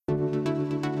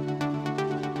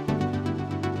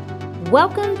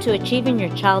Welcome to Achieving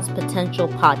Your Child's Potential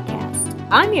podcast.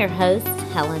 I'm your host,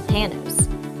 Helen Panos.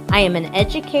 I am an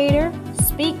educator,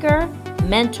 speaker,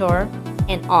 mentor,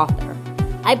 and author.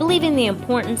 I believe in the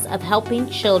importance of helping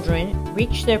children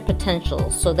reach their potential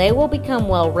so they will become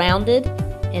well-rounded,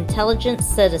 intelligent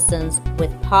citizens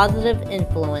with positive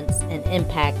influence and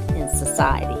impact in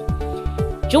society.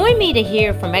 Join me to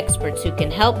hear from experts who can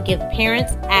help give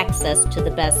parents access to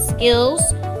the best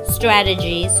skills,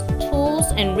 strategies,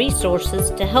 tools, and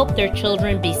resources to help their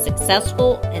children be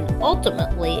successful and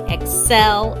ultimately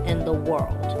excel in the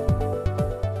world.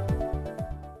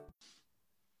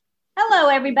 Hello,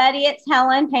 everybody. It's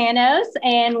Helen Panos,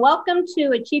 and welcome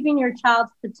to Achieving Your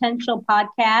Child's Potential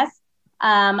podcast.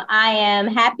 I am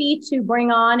happy to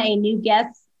bring on a new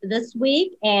guest this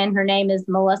week, and her name is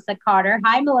Melissa Carter.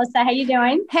 Hi, Melissa. How you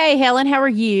doing? Hey, Helen. How are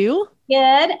you?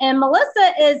 Good. And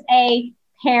Melissa is a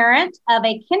parent of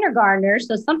a kindergartner,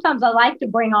 so sometimes I like to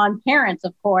bring on parents,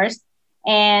 of course.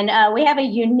 And we have a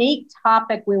unique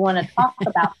topic we want to talk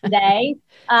about today.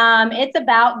 It's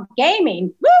about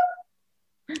gaming.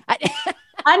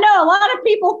 I know a lot of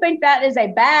people think that is a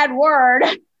bad word.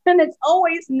 And it's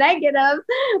always negative,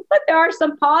 but there are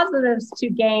some positives to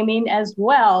gaming as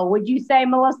well. Would you say,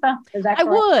 Melissa? Is that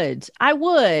correct? I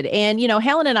would. And, you know,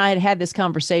 Helen and I had this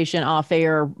conversation off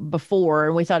air before,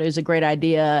 and we thought it was a great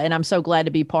idea. And I'm so glad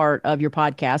to be part of your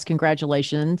podcast.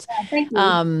 Congratulations. Yeah, thank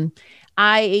you.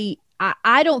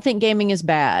 I don't think gaming is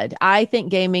bad. I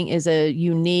think gaming is a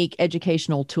unique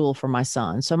educational tool for my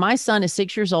son. So my son is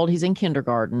 6 years old. He's in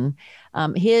kindergarten.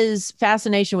 His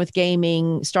fascination with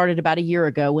gaming started about a year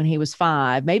ago when he was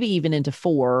 5, maybe even into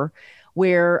 4,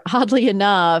 where oddly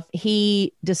enough,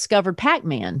 he discovered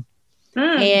Pac-Man.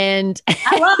 And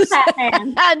I love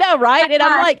Pac-Man. I know, right? And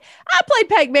I'm like, I played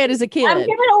Pac-Man as a kid. I'm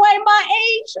giving away my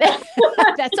age.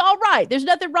 That's all right. There's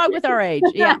nothing wrong with our age.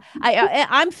 Yeah,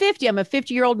 I'm 50. I'm a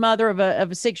 50-year-old mother of a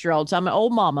 6-year-old, so I'm an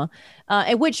old mama,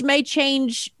 and which may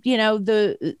change, you know,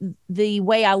 the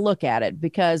way I look at it,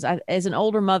 because as an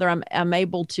older mother, I'm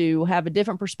able to have a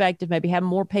different perspective, maybe have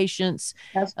more patience.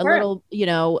 That's a correct. Little, you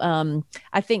know.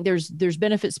 I think there's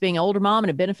benefits being an older mom and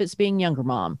it benefits being younger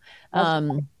mom.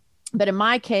 But in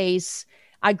my case,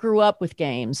 I grew up with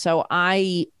games. So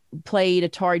I played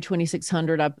Atari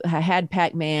 2600. I had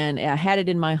Pac-Man. I had it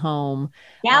in my home.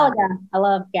 Galaga. I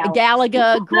love Galaga.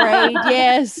 Galaga, great,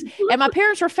 yes. And my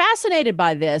parents were fascinated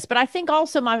by this. But I think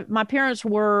also my parents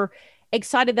were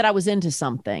excited that I was into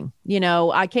something. You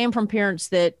know, I came from parents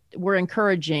that were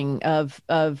encouraging of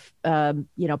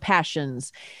you know,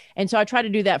 passions. And so I try to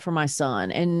do that for my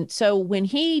son. And so when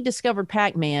he discovered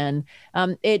Pac-Man,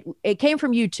 it came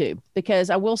from YouTube, because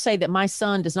I will say that my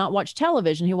son does not watch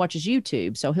television. He watches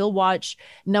YouTube. So he'll watch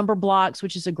Number Blocks,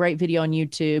 which is a great video on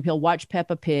YouTube. He'll watch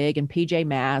Peppa Pig and PJ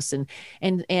Masks.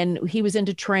 And he was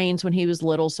into trains when he was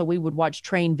little. So we would watch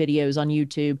train videos on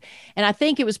YouTube. And I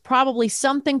think it was probably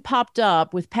something popped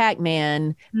up with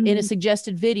Pac-Man in a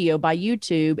suggested video by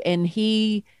YouTube. And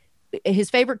his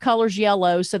favorite color is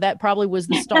yellow. So that probably was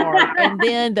the start. And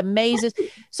then the mazes.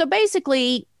 So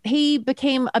basically he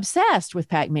became obsessed with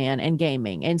Pac-Man and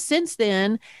gaming. And since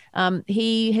then,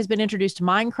 he has been introduced to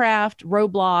Minecraft,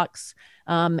 Roblox,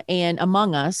 and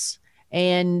Among Us,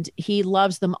 and he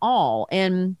loves them all.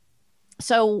 And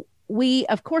so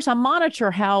of course, I monitor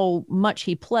how much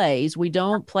he plays. We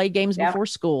don't play games before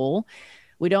school.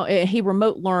 He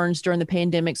remote learns during the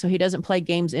pandemic, so he doesn't play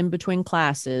games in between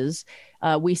classes.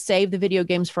 We save the video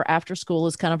games for after school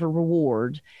as kind of a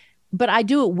reward, but I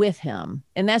do it with him.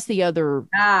 And that's the other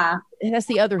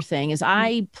thing is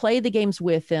I play the games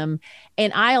with him,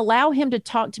 and I allow him to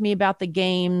talk to me about the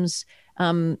games.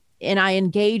 And I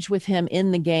engage with him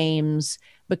in the games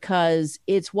because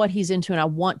it's what he's into, and I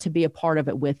want to be a part of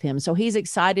it with him. So he's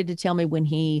excited to tell me when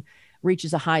he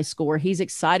reaches a high score. He's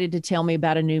excited to tell me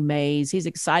about a new maze. He's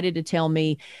excited to tell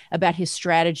me about his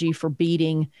strategy for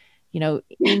beating, you know,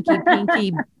 Inky,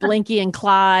 Pinky, Blinky, and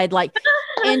Clyde.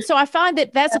 And so I find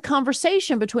that that's a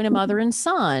conversation between a mother and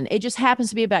son. It just happens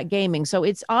to be about gaming. So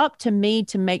it's up to me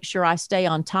to make sure I stay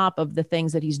on top of the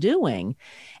things that he's doing.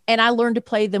 And I learn to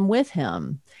play them with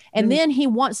him. And then he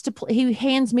wants to play. He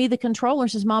hands me the controller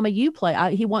and says, Mama, you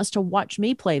play. He wants to watch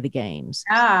me play the games.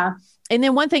 And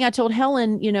then one thing I told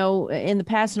Helen, you know, in the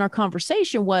past in our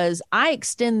conversation was I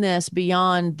extend this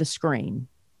beyond the screen.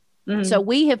 So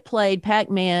we have played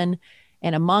Pac-Man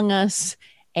and Among Us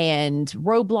and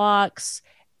Roblox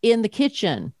in the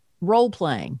kitchen, role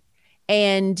playing.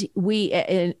 And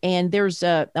there's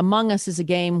Among Us is a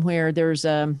game where there's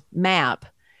a map.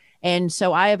 And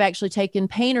so I have actually taken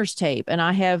painter's tape and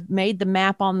I have made the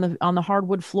map on the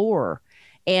hardwood floor.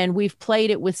 and we've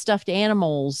played it with stuffed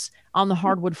animals on the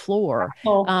hardwood floor.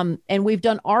 Cool. And we've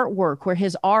done artwork where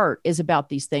his art is about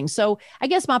these things. So I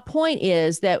guess my point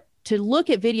is that to look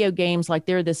at video games like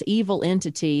they're this evil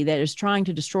entity that is trying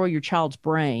to destroy your child's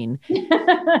brain,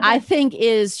 I think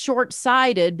is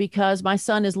short-sighted, because my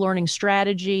son is learning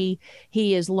strategy.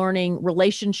 He is learning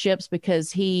relationships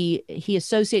because he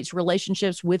associates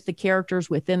relationships with the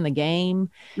characters within the game.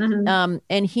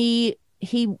 And he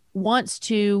wants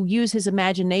to use his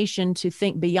imagination to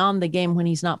think beyond the game when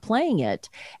he's not playing it.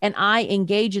 And I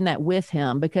engage in that with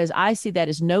him, because I see that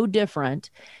as no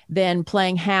different than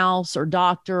playing house or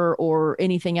doctor or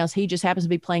anything else. He just happens to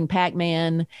be playing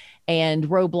Pac-Man and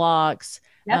Roblox.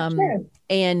 That's true.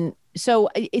 And so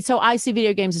I see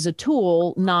video games as a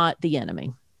tool, not the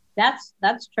enemy. That's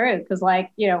true. Because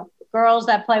like, girls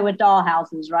that play with doll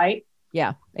houses, right?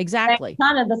 Yeah, exactly.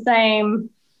 Kind of the same,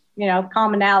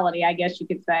 commonality, I guess you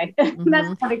could say.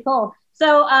 That's pretty cool.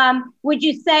 So would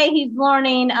you say he's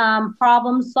learning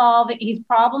problem solving? He's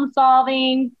problem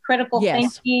solving, critical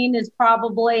thinking is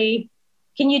probably,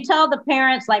 can you tell the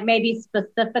parents, like maybe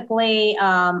specifically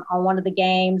on one of the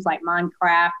games like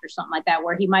Minecraft or something like that,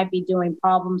 where he might be doing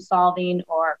problem solving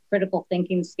or critical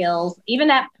thinking skills,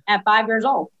 even at 5 years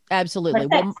old? Absolutely.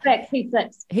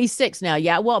 He's 6 now.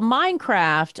 Yeah. Well,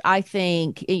 Minecraft, I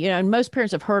think, and most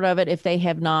parents have heard of it if they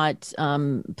have not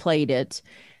played it,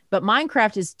 but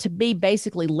Minecraft is to be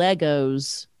basically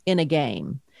Legos in a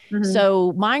game.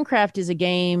 So Minecraft is a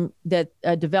game that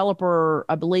a developer,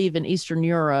 I believe in Eastern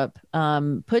Europe,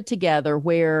 put together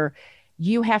where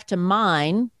you have to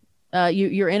mine.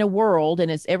 You're in a world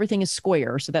and everything is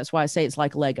square. So that's why I say it's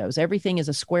like Legos. Everything is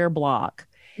a square block.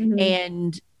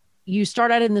 And you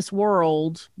start out in this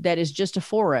world that is just a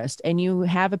forest, and you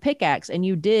have a pickaxe and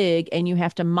you dig and you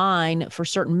have to mine for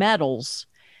certain metals,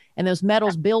 and those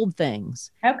metals build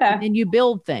things. Okay. And then you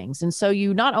build things. And so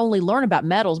you not only learn about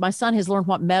metals, my son has learned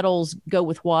what metals go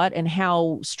with what and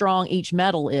how strong each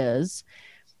metal is,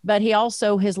 but he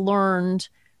also has learned,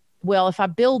 well, if I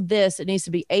build this, it needs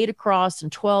to be 8 across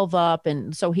and 12 up.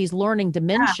 And so he's learning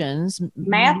dimensions.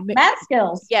 Math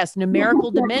skills. Yes,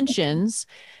 numerical dimensions.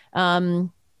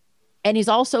 And he's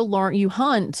also learned, you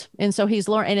hunt. And so he's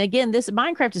learned, and again, this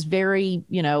Minecraft is very,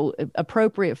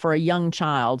 appropriate for a young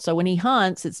child. So when he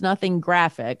hunts, it's nothing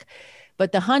graphic,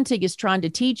 but the hunting is trying to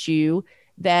teach you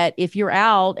that if you're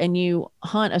out and you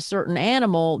hunt a certain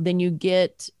animal, then you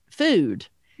get food.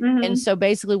 And so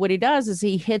basically what he does is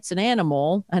he hits an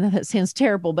animal. I know that sounds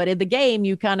terrible, but in the game,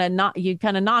 you kind of knock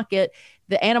it,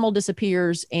 the animal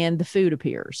disappears and the food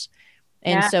appears.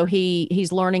 And so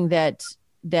he's learning that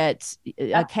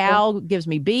a cow gives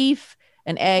me beef,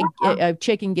 an egg, a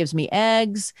chicken gives me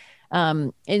eggs.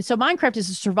 And so Minecraft is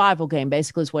a survival game,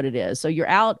 basically is what it is. So you're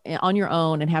out on your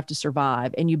own and have to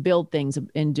survive, and you build things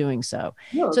in doing so.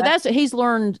 So he's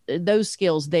learned those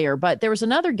skills there. But there was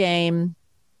another game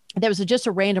that was just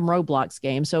a random Roblox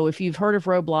game. So if you've heard of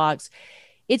Roblox,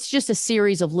 it's just a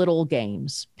series of little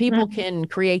games. People can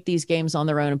create these games on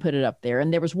their own and put it up there.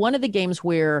 And there was one of the games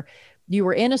where you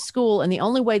were in a school, and the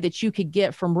only way that you could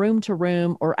get from room to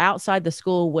room or outside the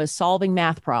school was solving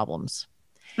math problems.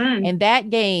 And that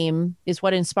game is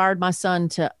what inspired my son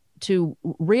to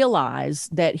realize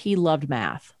that he loved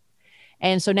math.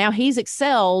 And so now he's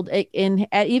excelled even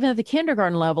at the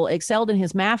kindergarten level, excelled in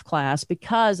his math class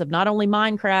because of not only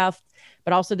Minecraft,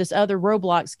 but also this other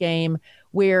Roblox game,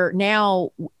 where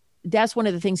now that's one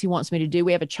of the things he wants me to do.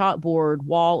 We have a chalkboard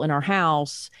wall in our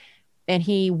house, and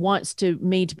he wants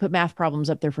me to put math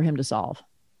problems up there for him to solve.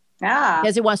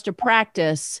 Because he wants to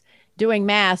practice doing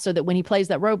math so that when he plays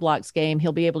that Roblox game,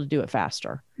 he'll be able to do it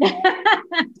faster.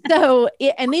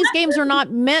 And these games are not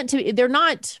they're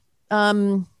not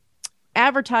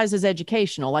advertised as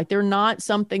educational. Like, they're not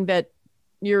something that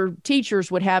your teachers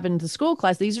would have in the school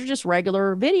class. These are just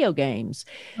regular video games.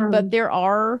 But there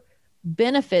are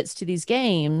benefits to these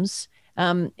games.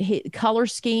 Color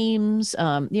schemes,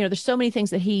 there's so many things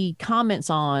that he comments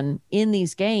on in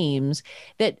these games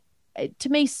that, to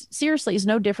me, seriously, is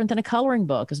no different than a coloring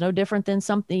book, is no different than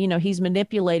something, he's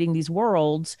manipulating these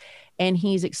worlds, and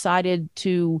he's excited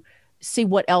to see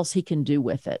what else he can do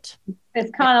with it.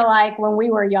 It's kind of like when we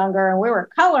were younger and we were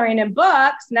coloring in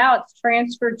books. Now it's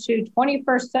transferred to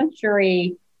 21st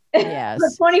century. Yes.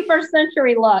 The 21st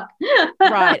century look.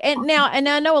 Right. And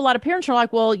I know a lot of parents are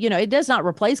like, well, it does not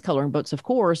replace coloring books, of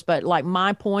course, but like,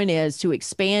 my point is to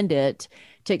expand it,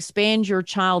 to expand your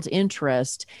child's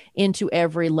interest into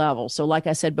every level. So like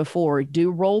I said before, do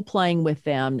role playing with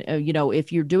them.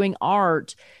 If you're doing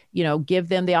art, give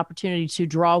them the opportunity to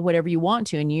draw whatever you want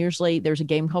to. And usually there's a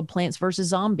game called Plants versus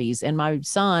Zombies. And my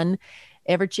son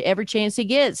every chance he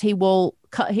gets, he will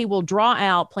draw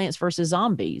out Plants vs.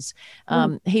 Zombies.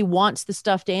 He wants the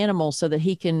stuffed animals so that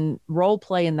he can role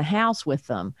play in the house with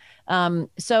them.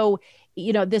 So,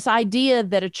 this idea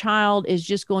that a child is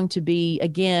just going to be,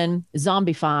 again,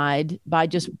 zombified by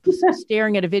just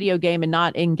staring at a video game and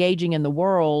not engaging in the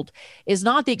world is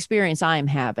not the experience I am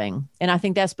having. And I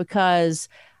think that's because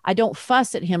I don't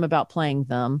fuss at him about playing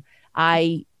them.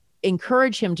 I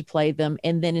encourage him to play them.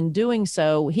 And then in doing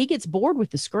so, he gets bored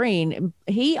with the screen.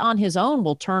 He on his own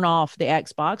will turn off the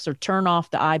Xbox or turn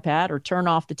off the iPad or turn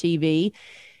off the TV.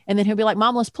 And then he'll be like,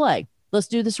 Mom, let's play. Let's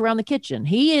do this around the kitchen.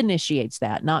 He initiates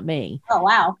that, not me. Oh,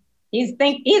 wow. He's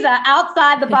an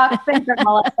outside the box thinker,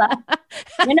 Melissa.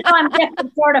 I'm gifted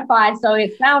certified, so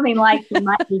it's sounding like he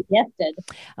might be gifted.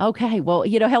 Okay. Well,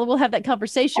 Helen, we'll have that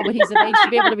conversation when he's of age to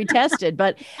be able to be tested.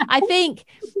 But I think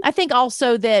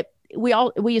also that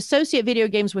we associate video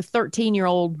games with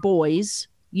 13-year-old boys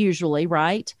usually,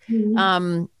 right?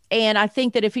 Mm-hmm. And I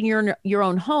think that if you're in your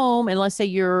own home, and let's say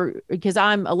because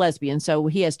I'm a lesbian, so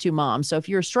he has two moms. So if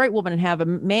you're a straight woman and have a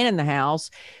man in the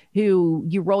house who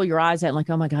you roll your eyes at like,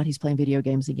 oh my God, he's playing video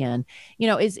games again.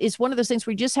 It's one of those things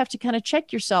where you just have to kind of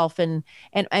check yourself. And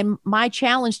my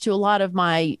challenge to a lot of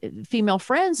my female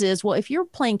friends is, well, if you're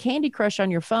playing Candy Crush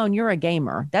on your phone, you're a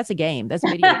gamer. That's a game. That's a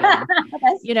video game.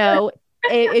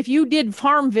 If you did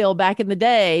Farmville back in the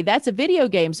day, that's a video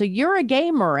game. So you're a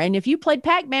gamer. And if you played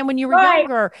Pac-Man when you were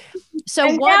younger, so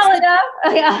and Galaga.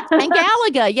 And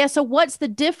Galaga. Yeah. So what's the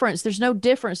difference? There's no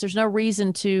difference. There's no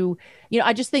reason to,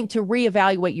 I just think to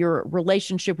reevaluate your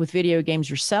relationship with video games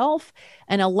yourself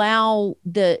and allow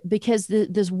because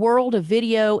this world of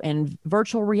video and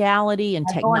virtual reality and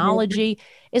technology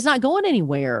is not going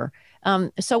anywhere.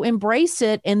 So embrace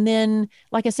it. And then,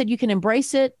 like I said, you can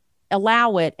embrace it,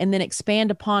 allow it, and then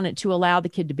expand upon it to allow the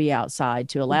kid to be outside,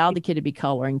 to allow the kid to be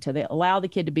coloring, allow the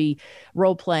kid to be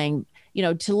role playing,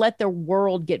 to let their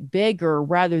world get bigger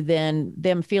rather than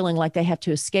them feeling like they have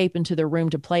to escape into their room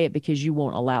to play it because you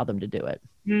won't allow them to do it.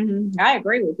 Mm-hmm. I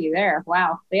agree with you there.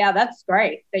 Wow. Yeah, that's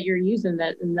great that you're using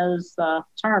that in those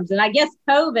terms. And I guess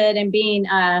COVID and being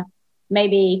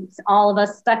maybe all of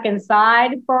us stuck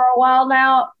inside for a while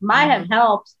now might have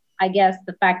helped, I guess,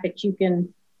 the fact that you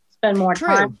can spend more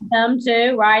time with them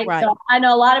too, right? So I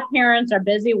know a lot of parents are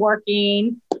busy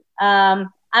working. I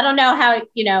don't know how,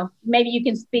 maybe you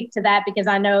can speak to that because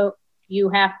I know you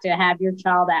have to have your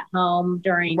child at home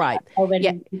during COVID.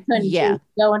 And you couldn't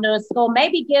go into a school.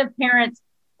 Maybe give parents,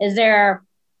 is there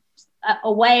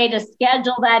a way to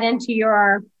schedule that into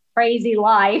your crazy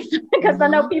life? Because I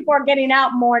know people are getting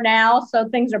out more now, so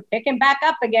things are picking back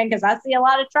up again because I see a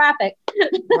lot of traffic.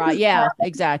 Right. Yeah,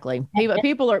 exactly.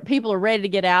 People are ready to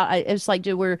get out. It's like,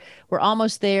 dude, we're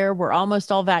almost there. We're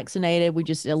almost all vaccinated. We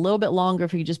just a little bit longer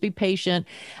if you just be patient.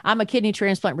 I'm a kidney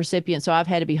transplant recipient, so I've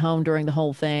had to be home during the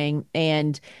whole thing.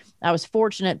 And I was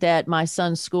fortunate that my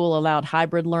son's school allowed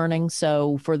hybrid learning.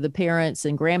 So for the parents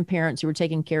and grandparents who were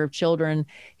taking care of children,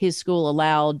 his school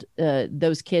allowed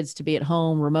those kids to be at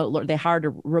home remote. They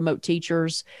hired remote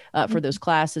teachers for those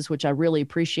classes, which I really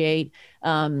appreciate.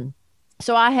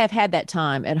 So I have had that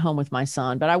time at home with my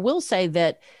son. But I will say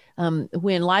that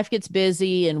when life gets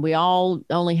busy and we all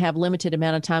only have limited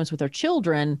amount of times with our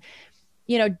children,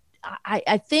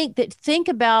 I think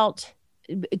about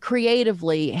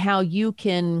creatively how you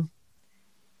can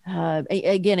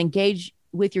again engage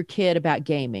with your kid about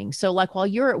gaming. So like while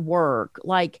you're at work,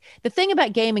 like the thing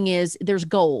about gaming is there's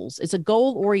goals. It's a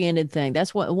goal-oriented thing.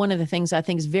 That's one of the things I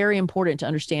think is very important to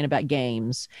understand about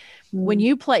games. When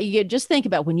you play, just think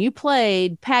about when you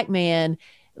played Pac-Man,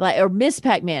 or Miss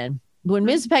Pac-Man. When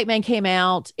Ms. Pac-Man came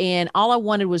out and all I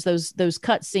wanted was those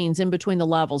cut scenes in between the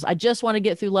levels. I just want to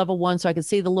get through level 1 so I could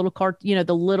see the little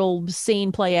the little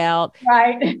scene play out.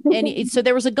 Right. And so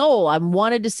there was a goal. I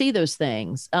wanted to see those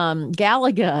things.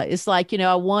 Galaga is like,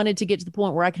 I wanted to get to the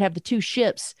point where I could have the two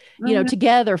ships,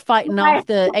 together fighting off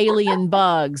the alien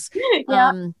bugs.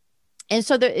 Yeah. And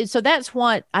so that's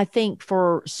what I think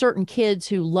for certain kids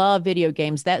who love video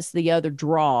games, that's the other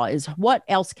draw is what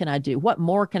else can I do? What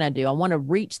more can I do? I want to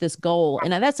reach this goal.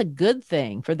 And that's a good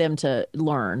thing for them to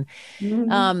learn.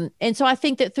 Mm-hmm. And so I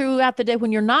think that throughout the day,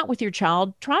 when you're not with your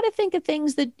child, try to think of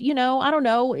things that, I don't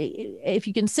know, if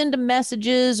you can send them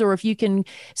messages or if you can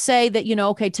say that,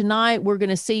 okay, tonight we're going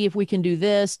to see if we can do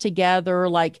this together,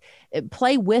 like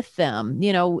play with them,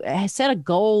 set a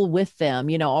goal with them,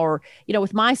 or,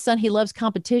 with my son, he loves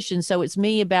competition. So it's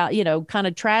me about, kind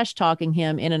of trash talking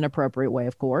him in an appropriate way,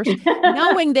 of course,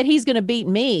 knowing that he's going to beat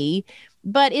me.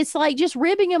 But it's like just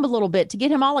ribbing him a little bit to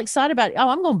get him all excited about, oh,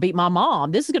 I'm going to beat my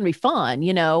mom. This is going to be fun,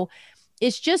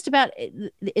 it's just about,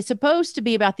 it's supposed to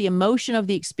be about the emotion of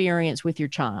the experience with your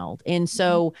child. And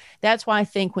so that's why I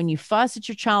think when you fuss at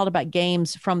your child about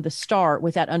games from the start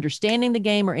without understanding the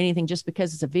game or anything, just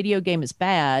because it's a video game is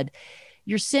bad,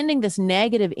 you're sending this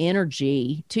negative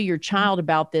energy to your child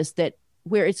about this, that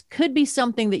where it could be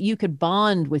something that you could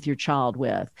bond with your child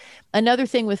with. Another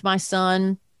thing with my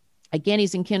son, again,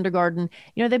 he's in kindergarten.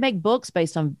 You know, they make books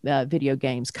based on video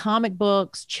games, comic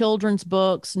books, children's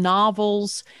books,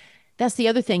 novels. That's the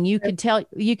other thing. You could like,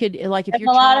 if there's a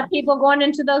lot of people going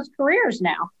into those careers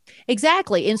now.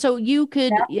 Exactly. And so you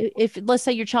could, if let's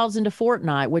say your child's into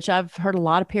Fortnite, which I've heard a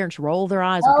lot of parents roll their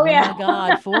eyes. Oh, my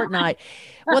God, Fortnite.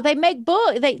 Well, they make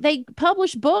they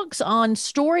publish books on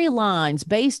storylines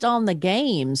based on the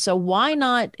game. So why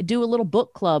not do a little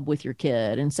book club with your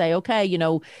kid and say, okay, you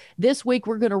know, this week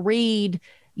we're going to read,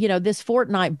 you know, this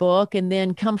Fortnite book, and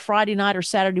then come Friday night or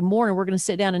Saturday morning, we're going to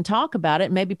sit down and talk about it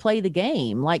and maybe play the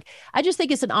game. Like, I just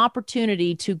think it's an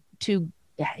opportunity to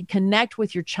connect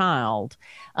with your child.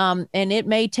 And it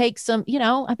may take some, you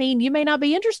know, I mean, you may not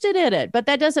be interested in it, but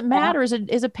that doesn't matter.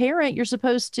 As a parent, you're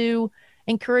supposed to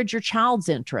encourage your child's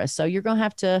interest. So you're going to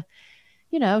have to,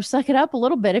 you know, suck it up a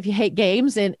little bit if you hate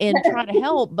games and try to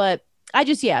help. But I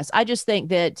just think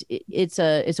that it's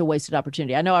a wasted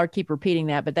opportunity. I know I keep repeating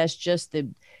that, but that's just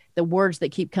the words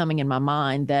that keep coming in my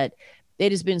mind, that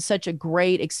it has been such a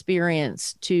great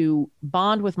experience to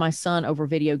bond with my son over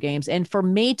video games and for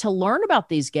me to learn about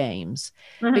these games,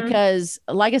 because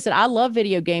like I said, I love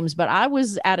video games, but I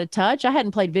was out of touch. I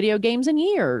hadn't played video games in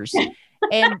years.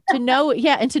 And to know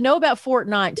about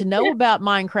Fortnite, to know about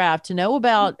Minecraft, to know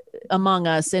about Among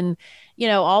Us, and, you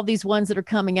know, all these ones that are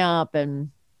coming up,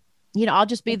 and, you know, I'll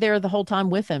just be there the whole time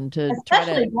with him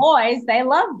especially boys, they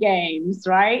love games,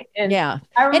 right? And yeah.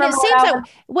 And it seems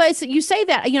that, you say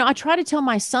that, you know, I try to tell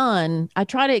my son, I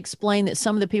try to explain that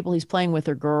some of the people he's playing with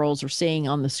are girls or seeing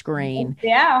on the screen.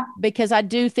 Yeah. Because I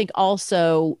do think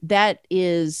also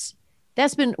that's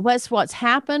what's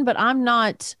happened, but I'm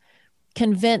not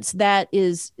convinced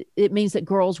it means that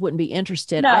girls wouldn't be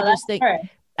interested. No, I just think, true.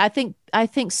 I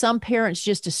think some parents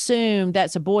just assume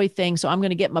that's a boy thing. So I'm going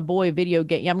to get my boy a video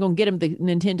game. I'm going to get him the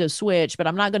Nintendo Switch, but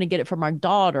I'm not going to get it for my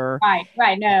daughter.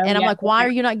 Right. No. And I'm like, why are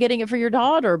you not getting it for your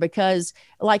daughter? Because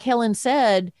like Helen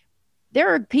said,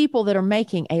 there are people that are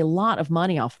making a lot of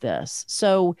money off this.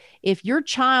 So if your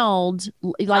child,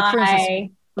 like for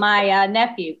instance, my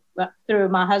nephew through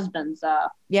my husband's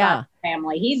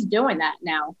family, he's doing that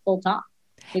now full time.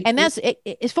 And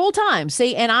it's full time.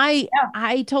 See, and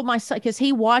I told my son, because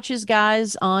he watches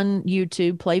guys on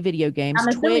YouTube play video games. I'm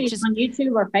assuming Twitch is on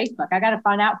YouTube or Facebook. I got to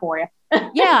find out for you.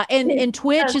 Yeah, and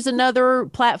Twitch is another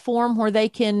platform where they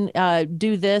can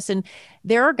do this. And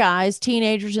there are guys,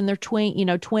 teenagers in their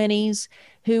 20s,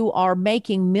 who are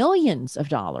making millions of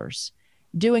dollars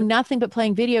doing nothing but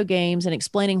playing video games and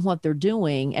explaining what they're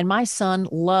doing. And my son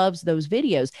loves those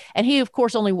videos. And he, of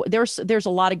course, there's a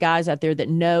lot of guys out there that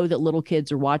know that little kids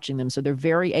are watching them. So they're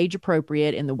very age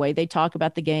appropriate in the way they talk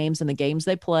about the games and the games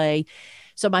they play.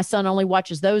 So my son only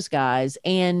watches those guys.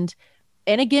 And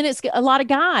again, it's a lot of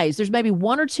guys. There's maybe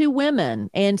one or two women.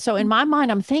 And so in my mind,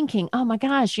 I'm thinking, oh my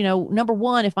gosh, you know, number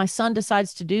one, if my son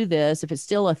decides to do this, if it's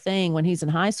still a thing when he's in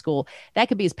high school, that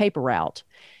could be his paper route.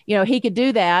 You know, he could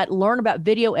do that, learn about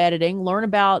video editing, learn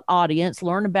about audience,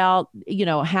 learn about, you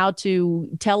know, how to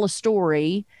tell a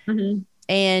story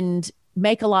and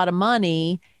make a lot of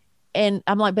money. And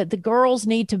I'm like, but the girls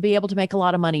need to be able to make a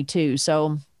lot of money too.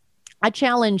 So I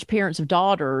challenge parents of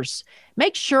daughters,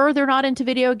 make sure they're not into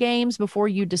video games before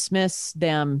you dismiss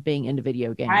them being into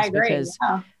video games. I agree. Because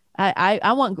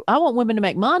I want women to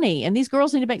make money, and these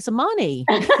girls need to make some money.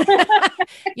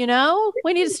 You know,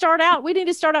 we need to start out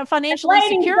financially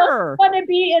secure. Want to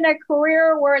be in a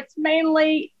career where it's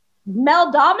mainly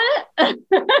male dominant?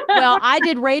 Well, I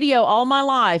did radio all my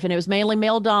life, and it was mainly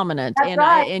male dominant. That's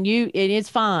right. And it's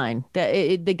fine.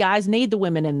 The guys need the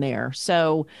women in there.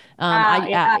 So, So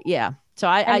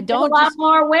I don't. A lot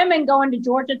more women going to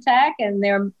Georgia Tech, and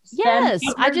they're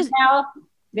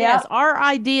Yes, our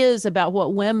ideas about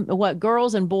what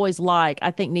girls and boys like,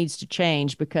 I think, needs to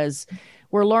change, because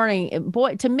we're learning.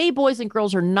 To me, boys and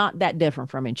girls are not that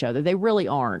different from each other. They really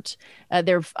aren't.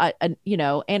 They're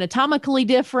anatomically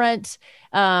different.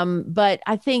 But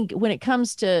I think when it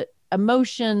comes to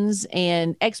emotions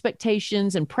and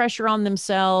expectations and pressure on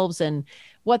themselves and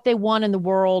what they want in the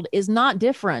world is not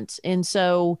different. And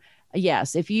so,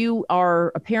 yes, if you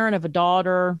are a parent of a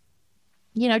daughter,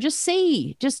 you know, just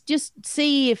see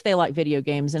if they like video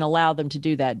games and allow them to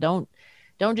do that. Don't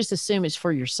just assume it's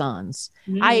for your sons.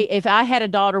 If I had a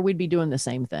daughter, we'd be doing the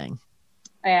same thing.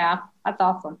 Yeah, that's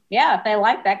awesome. Yeah, if they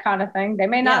like that kind of thing, they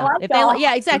may not like y'all.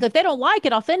 Yeah, exactly. If they don't like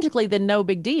it authentically, then no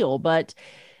big deal. But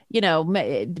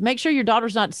make sure your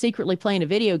daughter's not secretly playing a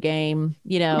video game,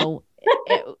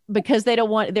 because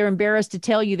they're embarrassed to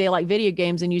tell you they like video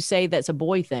games and you say that's a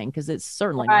boy thing, because it's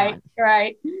certainly Right, not.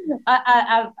 right.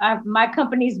 My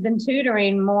company's been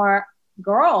tutoring more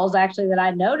girls actually that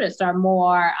I noticed are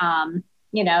more,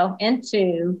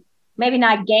 into maybe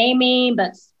not gaming,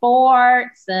 but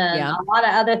sports and Yeah. a lot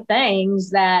of other things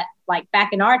that like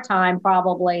back in our time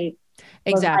probably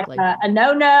was Exactly. like a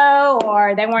no-no,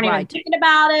 or they weren't even Right. thinking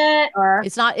about it, or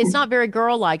It's not very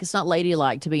girl-like. It's not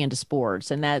ladylike to be into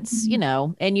sports. And that's,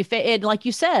 and like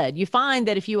you said, you find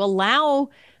that if you allow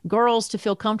girls to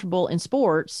feel comfortable in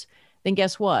sports, then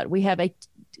guess what? We have a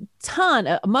ton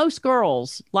of, most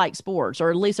girls like sports,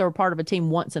 or at least are a part of a team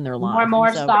once in their life. more and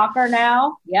more so, soccer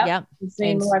now. Yep. Yep. I'm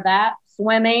seeing And- more of that.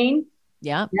 Swimming.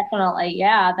 Yeah. Definitely.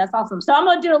 Yeah, that's awesome. So I'm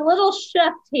going to do a little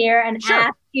shift here and Sure.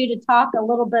 ask you to talk a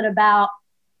little bit about,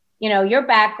 your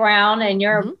background and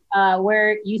your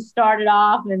where you started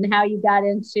off and how you got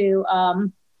into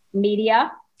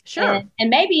media. Sure. And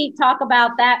maybe talk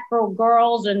about that for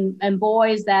girls and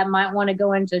boys that might want to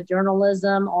go into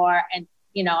journalism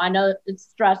I know it's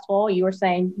stressful. You were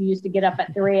saying you used to get up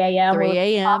at 3 a.m. 3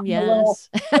 a.m. Yes.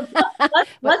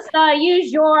 Let's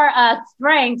use your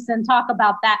strengths and talk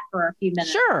about that for a few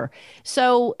minutes. Sure.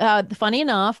 So, funny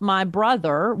enough, my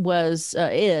brother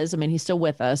he's still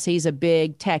with us. He's a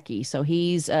big techie. So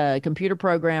he's a computer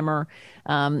programmer.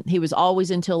 He was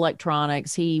always into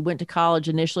electronics. He went to college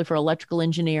initially for electrical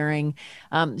engineering.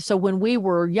 So when we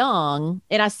were young,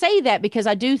 and I say that because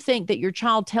I do think that your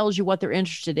child tells you what they're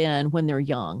interested in when they're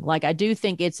young. Like, I do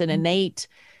think it's an innate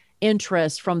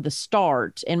interest from the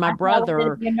start. And my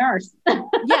brother, be a nurse.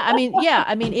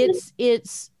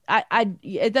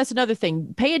 that's another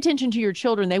thing. Pay attention to your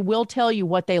children. They will tell you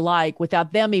what they like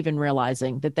without them even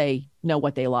realizing that they know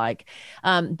what they like.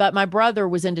 But my brother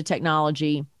was into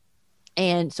technology.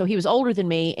 And so he was older than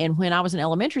me. And when I was in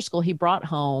elementary school, he brought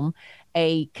home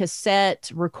a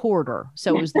cassette recorder.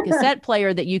 So it was the cassette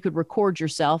player that you could record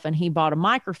yourself. And he bought a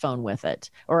microphone with it.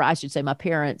 Or I should say my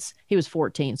parents, he was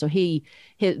 14. So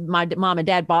my mom and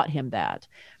dad bought him that.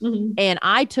 Mm-hmm. And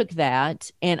I took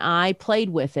that and I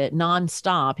played with it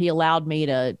nonstop. He allowed me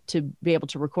to be able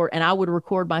to record, and I would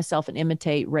record myself and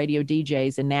imitate radio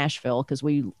DJs in Nashville, because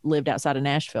we lived outside of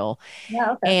Nashville.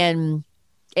 Yeah, okay.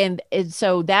 And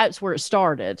so that's where it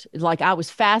started. Like, I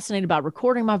was fascinated by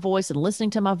recording my voice and listening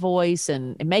to my voice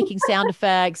and making sound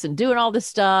effects and doing all this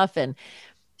stuff. And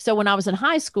so when I was in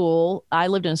high school, I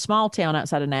lived in a small town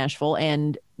outside of Nashville,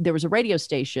 and there was a radio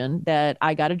station that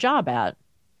I got a job at.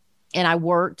 And I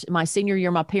worked my senior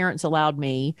year. My parents allowed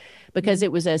me, because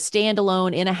it was a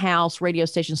standalone in a house radio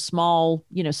station, small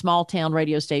town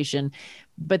radio station.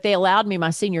 But they allowed me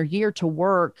my senior year to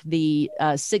work the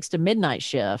 6 to midnight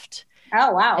shift.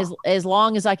 Oh, wow. As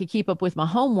long as I could keep up with my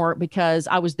homework, because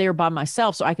I was there by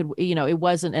myself. So I could, it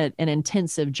wasn't an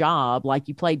intensive job. Like,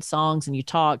 you played songs and you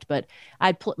talked, but I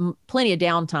had plenty of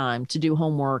downtime to do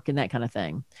homework and that kind of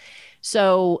thing.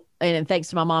 So, and thanks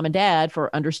to my mom and dad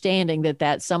for understanding that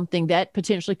that's something that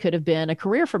potentially could have been a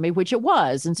career for me, which it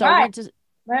was. And so right.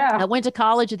 I went to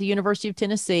college at the University of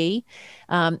Tennessee,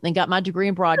 and got my degree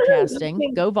in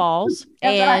broadcasting. Go Vols.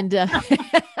 And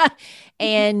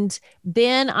and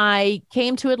then I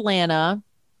came to Atlanta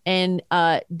and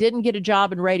didn't get a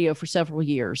job in radio for several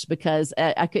years, because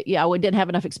I didn't have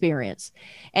enough experience.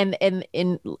 And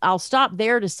I'll stop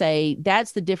there to say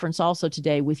that's the difference also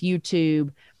today with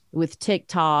YouTube, with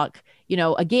TikTok.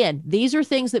 Again, these are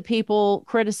things that people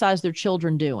criticize their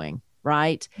children doing.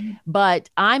 Right. But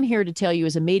I'm here to tell you,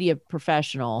 as a media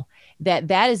professional,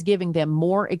 that is giving them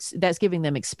that's giving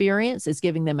them experience. It's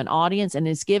giving them an audience, and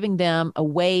it's giving them a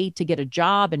way to get a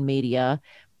job in media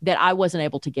that I wasn't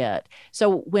able to get.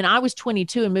 So when I was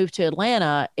 22 and moved to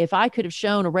Atlanta, if I could have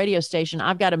shown a radio station,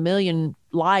 I've got 1 million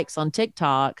likes on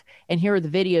TikTok, and here are the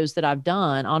videos that I've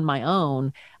done on my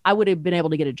own, I would have been able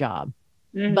to get a job.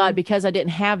 Mm-hmm. But because I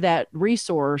didn't have that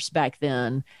resource back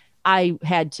then, I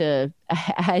had to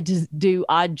do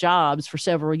odd jobs for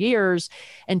several years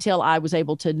until I was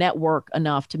able to network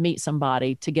enough to meet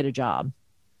somebody to get a job.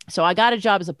 So I got a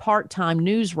job as a part-time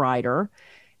news writer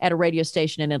at a radio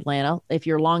station in Atlanta. If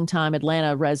you're a longtime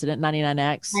Atlanta resident,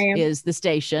 99X is the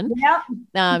station.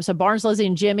 Yep. So Barnes, Leslie,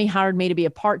 and Jimmy hired me to be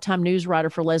a part-time news writer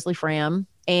for Leslie Fram.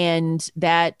 And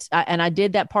I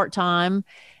did that part-time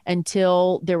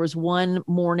until there was one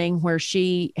morning where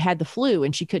she had the flu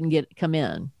and she couldn't come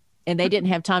in. and they didn't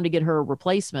have time to get her a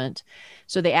replacement.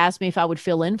 So they asked me if I would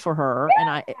fill in for her.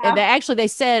 And they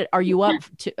said, are you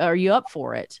up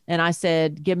for it? And I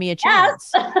said, give me a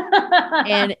chance. Yes.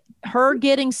 And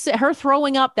her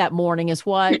throwing up that morning is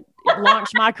what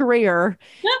launched my career.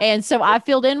 And so I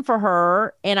filled in for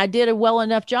her, and I did a good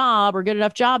enough job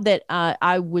that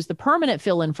I was the permanent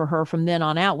fill in for her from then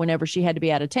on out whenever she had to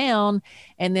be out of town.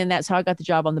 And then that's how I got the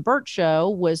job on the Burt Show,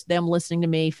 was them listening to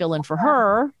me fill in for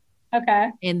her.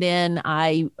 Okay. And then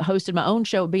I hosted my own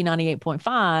show at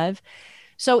B98.5.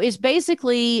 So it's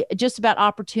basically just about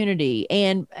opportunity.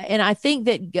 And I think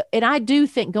and I do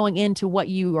think going into what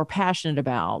you are passionate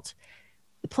about,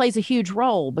 it plays a huge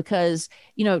role, because,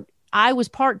 I was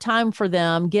part-time for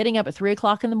them, getting up at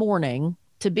 3:00 in the morning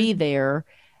to be there.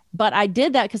 But I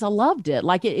did that because I loved it.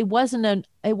 Like it wasn't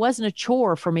a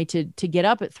chore for me to get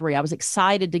up at 3. I was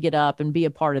excited to get up and be a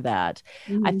part of that.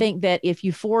 Mm-hmm. I think that if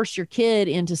you force your kid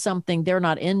into something they're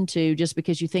not into just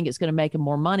because you think it's going to make them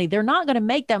more money, they're not going to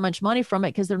make that much money from it,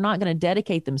 because they're not going to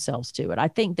dedicate themselves to it. I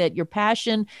think that your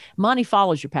passion, money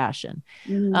follows your passion.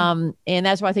 Mm-hmm. And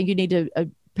that's why I think you need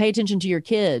to pay attention to your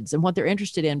kids and what they're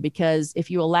interested in, because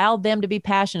if you allow them to be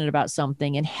passionate about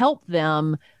something and help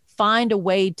them find a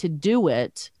way to do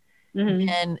it, mm-hmm.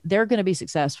 then they're going to be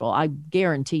successful. I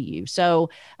guarantee you. So,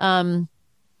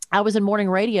 I was in morning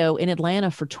radio in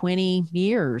Atlanta for 20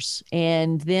 years.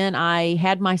 And then I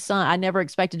had my son. I never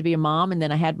expected to be a mom. And then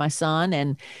I had my son,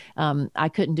 and I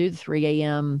couldn't do the 3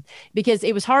 a.m. because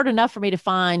it was hard enough for me to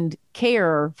find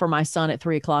care for my son at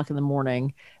 3:00 in the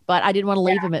morning, but I didn't want to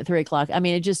leave him at 3:00. I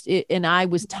mean, and I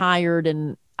was tired,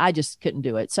 and I just couldn't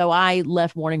do it. So I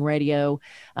left morning radio.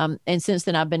 And since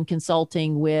then I've been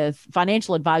consulting with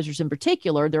financial advisors in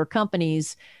particular. There are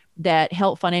companies that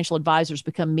help financial advisors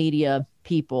become media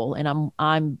people, and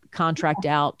I'm contract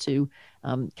out to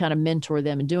kind of mentor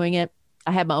them in doing it.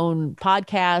 I have my own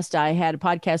podcast. I had a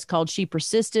podcast called She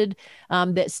Persisted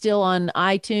that's still on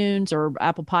iTunes or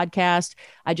Apple Podcast.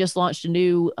 I just launched a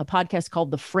podcast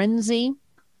called The Frenzy,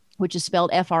 which is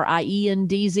spelled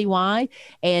Friendzy.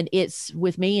 And it's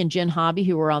with me and Jen Hobby,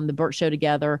 who were on the Burt Show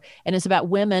together. And it's about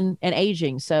women and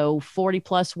aging. So 40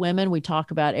 plus women, we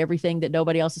talk about everything that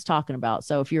nobody else is talking about.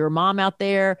 So if you're a mom out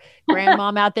there,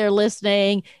 grandmom out there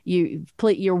listening,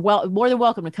 you're more than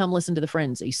welcome to come listen to The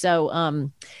Frenzy. So,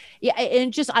 and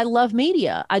I love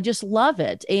media. I just love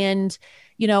it. And,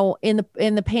 in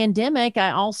the pandemic, I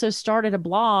also started a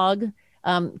blog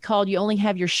called You Only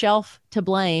Have Your Shelf to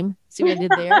Blame. See what I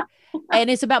did there? And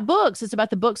it's about books. It's about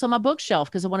the books on my bookshelf,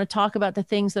 because I want to talk about the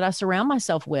things that I surround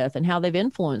myself with and how they've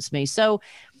influenced me. So,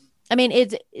 I mean,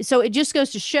 it just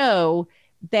goes to show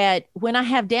that when I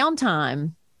have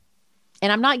downtime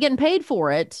and I'm not getting paid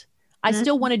for it, I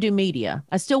still want to do media.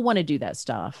 I still want to do that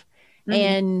stuff.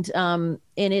 Mm-hmm.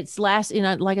 And it's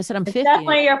like I said, I'm 50.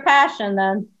 Definitely your passion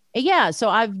then. Yeah. So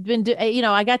I've been,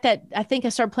 I got that. I think I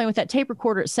started playing with that tape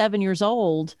recorder at 7 years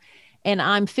old, and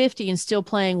I'm 50 and still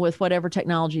playing with whatever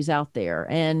technology is out there.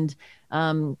 And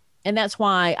that's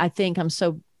why I think I'm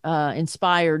so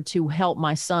inspired to help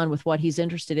my son with what he's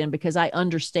interested in, because I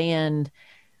understand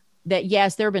that,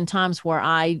 yes, there have been times where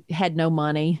I had no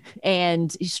money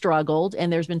and struggled.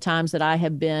 And there's been times that I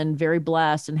have been very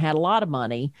blessed and had a lot of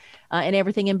money and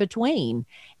everything in between.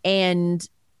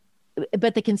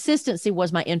 But the consistency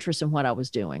was my interest in what I was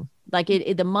doing. Like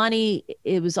the money,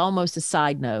 it was almost a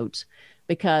side note,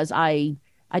 because I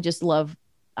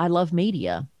love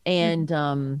media and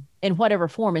in whatever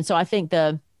form. And so I think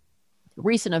the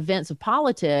recent events of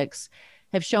politics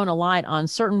have shown a light on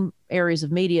certain areas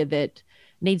of media that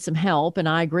need some help. And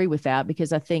I agree with that,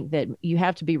 because I think that you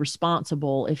have to be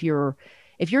responsible if you're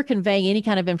conveying any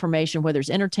kind of information, whether it's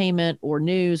entertainment or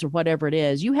news or whatever it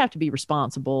is. You have to be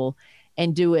responsible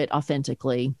and do it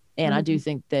authentically. And I do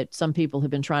think that some people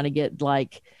have been trying to get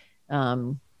the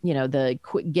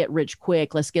quick, get rich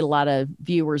quick. Let's get a lot of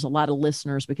viewers, a lot of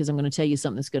listeners, because I'm going to tell you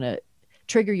something that's going to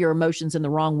trigger your emotions in the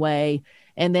wrong way.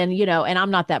 And then, and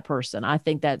I'm not that person. I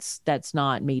think that's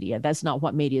not media. That's not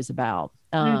what media is about.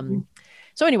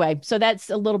 So anyway, so that's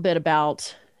a little bit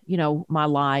about, my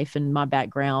life and my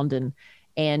background, and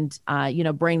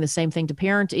bring the same thing to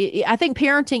parenting. I think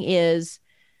parenting is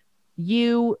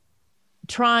you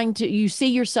see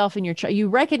yourself in your child, you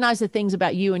recognize the things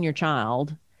about you and your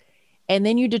child, and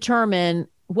then you determine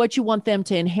what you want them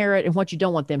to inherit and what you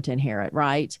don't want them to inherit.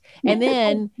 Right. And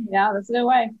then, yeah, that's a good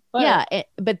way.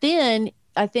 But then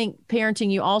I think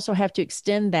parenting, you also have to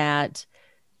extend that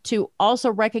to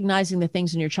also recognizing the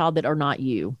things in your child that are not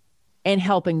you and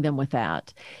helping them with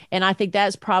that. And I think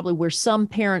that's probably where some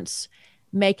parents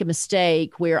make a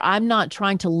mistake where I'm not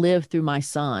trying to live through my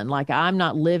son. Like I'm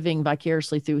not living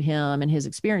vicariously through him and his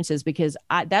experiences, because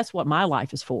that's what my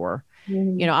life is for.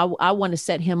 You know, I want to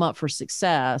set him up for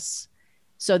success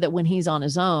so that when he's on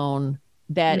his own,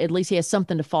 that at least he has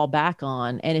something to fall back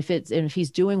on. And if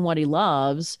he's doing what he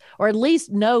loves, or at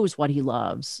least knows what he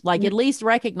loves, like at least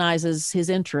recognizes his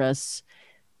interests,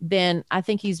 then I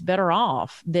think he's better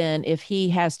off than if he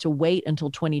has to wait until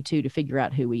 22 to figure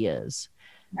out who he is.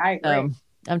 I agree.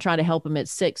 I'm trying to help him at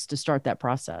 6 to start that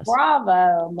process.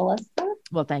 Bravo, Melissa.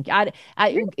 Well, thank you.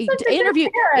 I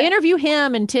interview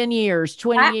him in 10 years,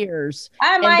 20 years.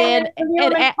 I might interview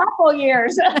him in a couple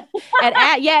years.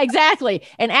 Yeah, exactly.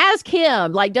 And ask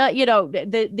him, like, you know,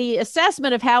 the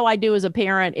assessment of how I do as a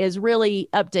parent is really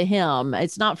up to him.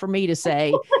 It's not for me to say,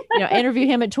 you know, interview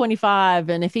him at 25.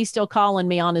 And if he's still calling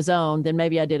me on his own, then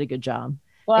maybe I did a good job.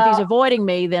 Well, if he's avoiding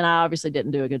me, then I obviously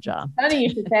didn't do a good job. Funny you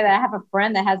should say that. I have a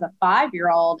friend that has a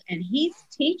 5-year-old, and he's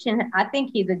teaching. I think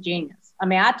he's a genius. I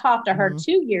mean, I talked to her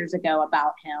 2 years ago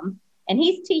about him, and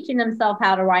he's teaching himself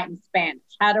how to write in Spanish,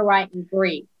 how to write in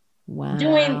Greek. Wow.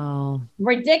 Doing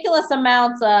ridiculous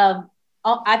amounts of,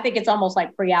 I think it's almost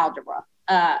like pre-algebra,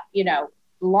 you know,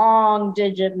 long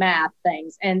digit math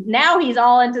things. And now he's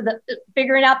all into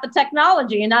figuring out the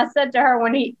technology. And I said to her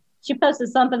when she posted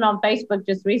something on Facebook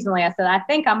just recently, I said, I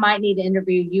think I might need to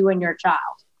interview you and your child.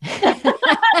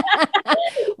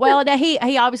 Well,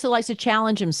 he obviously likes to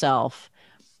challenge himself.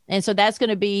 And so that's going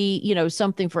to be, you know,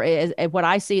 something for what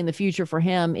I see in the future for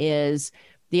him is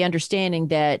the understanding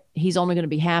that he's only going to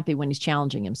be happy when he's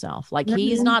challenging himself. Like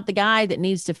he's not the guy that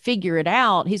needs to figure it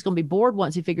out. He's going to be bored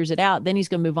once he figures it out. Then he's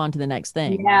going to move on to the next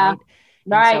thing. Yeah.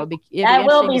 Right. So that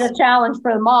will be the challenge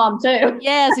for the mom too.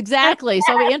 Yes, exactly.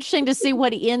 So it'll be interesting to see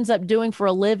what he ends up doing for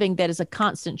a living that is a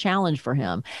constant challenge for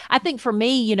him. I think for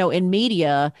me, you know, in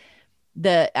media,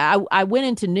 I went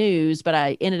into news, but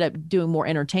I ended up doing more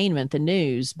entertainment than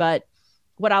news. But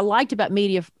what I liked about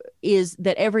media is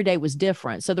that every day was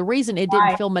different. So the reason it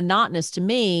didn't feel monotonous to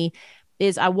me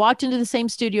is I walked into the same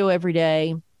studio every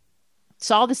day,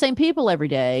 saw the same people every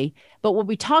day, but what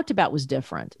we talked about was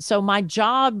different. So my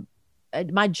job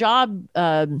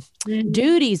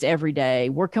duties every day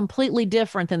were completely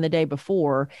different than the day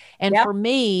before. And for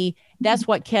me, that's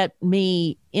what kept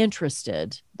me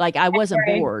interested. Like I wasn't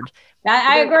bored.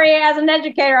 I agree. As an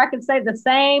educator, I could say the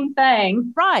same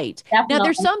thing. Right. Definitely. Now,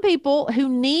 there's some people who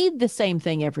need the same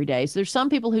thing every day. So there's some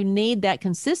people who need that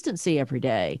consistency every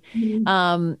day.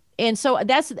 Mm-hmm. And so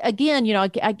that's, again, you know,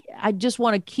 I just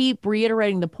want to keep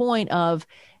reiterating the point of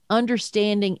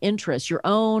understanding interests, your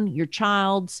own, your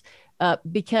child's,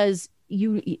 because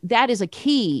that is a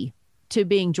key to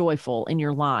being joyful in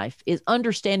your life, is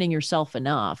understanding yourself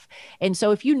enough. And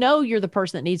so if you know you're the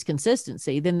person that needs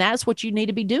consistency, then that's what you need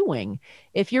to be doing.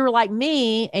 If you're like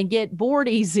me and get bored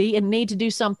easy and need to do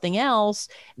something else,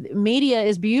 media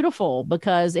is beautiful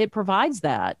because it provides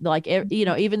that. Like, you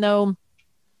know, even though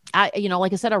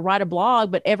like I said, I write a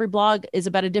blog, but every blog is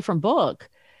about a different book.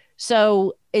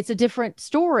 So it's a different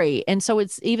story. And so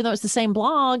even though it's the same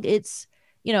blog, it's,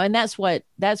 you know, and that's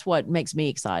what makes me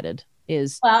excited. Well,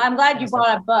 I'm glad you brought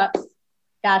up books.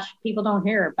 Gosh, people don't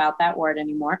hear about that word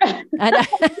anymore.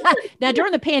 Now,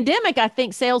 during the pandemic, I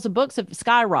think sales of books have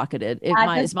skyrocketed.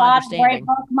 I just bought a great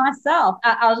book myself.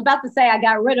 I was about to say I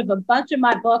got rid of a bunch of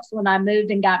my books when I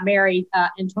moved and got married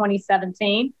in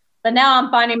 2017. But now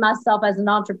I'm finding myself as an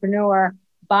entrepreneur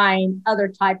buying other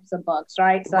types of books,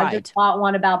 right? So I just bought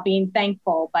one about being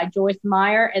thankful by Joyce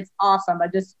Meyer. It's awesome.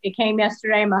 It came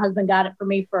yesterday. My husband got it for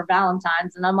me for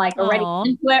Valentine's, and I'm like already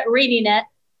into it, reading it.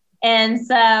 And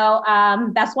so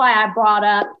that's why I brought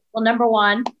up, well, number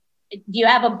one, do you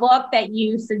have a book that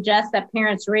you suggest that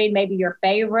parents read? Maybe your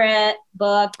favorite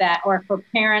book or for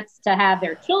parents to have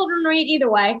their children read,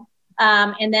 either way.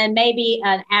 And then maybe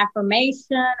an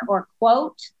affirmation or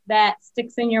quote that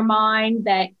sticks in your mind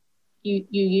that you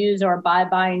use or abide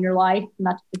by in your life,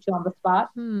 not to put you on the spot.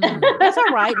 That's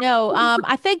all right. No,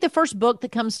 I think the first book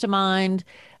that comes to mind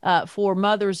for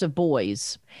mothers of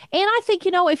boys, and I think,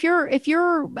 you know, if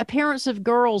you're parents of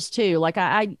girls too, like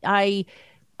I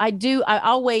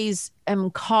always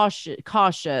am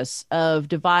cautious of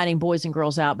dividing boys and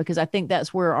girls out, because I think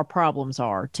that's where our problems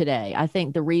are today. I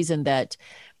think the reason that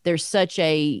there's such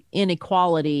a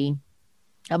inequality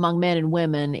among men and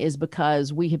women is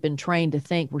because we have been trained to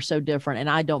think we're so different. And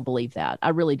I don't believe that. I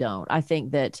really don't. I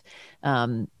think that,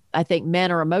 I think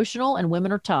men are emotional and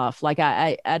women are tough. Like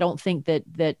I don't think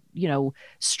that, you know,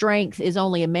 strength is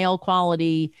only a male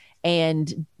quality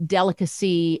and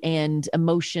delicacy and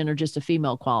emotion are just a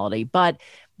female quality. But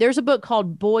there's a book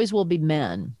called Boys Will Be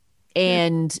Men.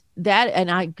 And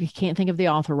I can't think of the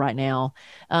author right now,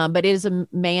 but it is a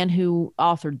man who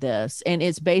authored this, and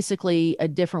it's basically a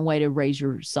different way to raise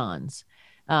your sons.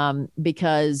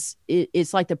 Because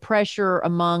it's like the pressure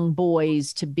among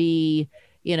boys to be,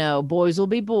 boys will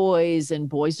be boys and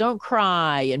boys don't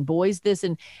cry and boys this,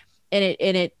 and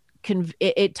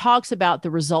it talks about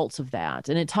the results of that.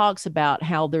 And it talks about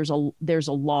how there's a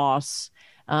loss,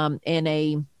 and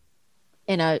I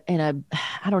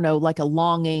don't know, like a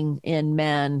longing in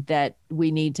men that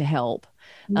we need to help,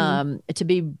 to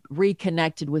be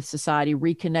reconnected with society,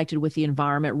 reconnected with the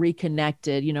environment,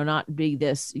 reconnected, not be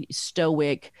this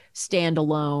stoic,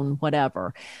 standalone,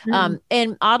 whatever.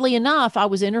 And oddly enough, I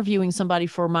was interviewing somebody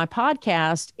for my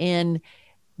podcast, and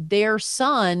their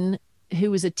son,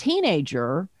 who was a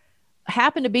teenager,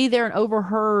 happened to be there and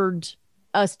overheard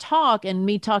us talk and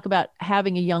me talk about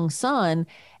having a young son.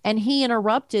 And he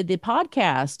interrupted the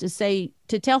podcast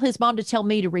to tell his mom to tell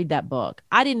me to read that book.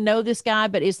 I didn't know this guy,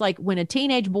 but it's like when a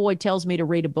teenage boy tells me to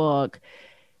read a book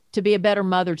to be a better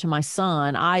mother to my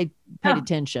son, I paid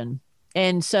attention.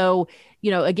 And so,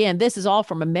 again, this is all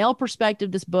from a male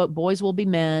perspective, this book, Boys Will Be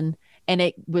Men. And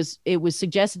it was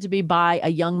suggested to be by a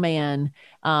young man.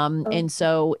 And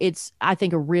so it's, I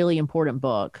think, a really important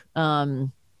book.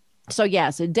 So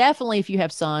yes, definitely if you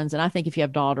have sons, and I think if you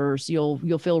have daughters, you'll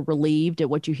feel relieved at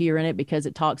what you hear in it, because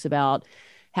it talks about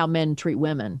how men treat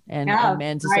women and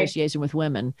men's association with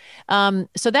women.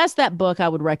 So that's that book I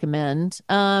would recommend.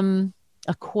 A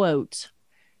quote.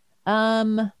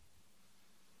 I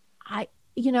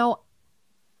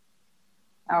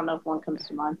don't know if one comes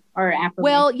to mind or after.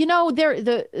 Well,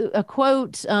 a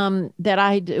quote that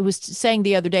I was saying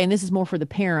the other day, and this is more for the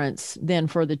parents than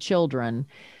for the children,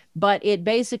 but it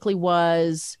basically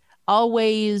was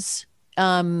always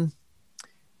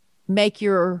make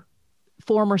your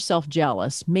former self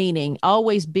jealous, meaning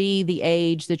always be the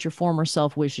age that your former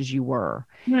self wishes you were.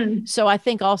 So I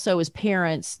think also as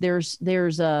parents, there's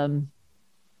an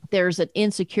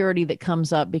insecurity that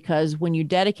comes up, because when you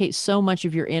dedicate so much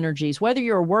of your energies, whether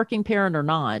you're a working parent or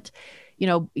not,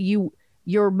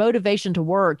 your motivation to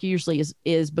work usually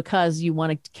is because you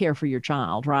want to care for your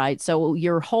child, right? So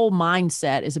your whole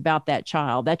mindset is about that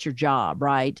child. That's your job,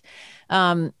 right?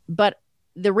 But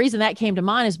the reason that came to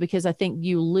mind is because I think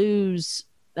you lose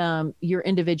your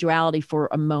individuality for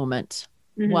a moment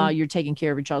while you're taking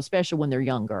care of your child, especially when they're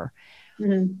younger.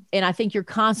 And I think you're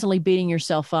constantly beating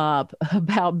yourself up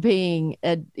about being,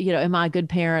 am I a good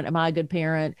parent? Am I a good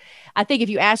parent? I think if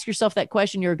you ask yourself that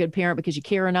question, you're a good parent because you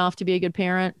care enough to be a good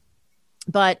parent.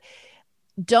 But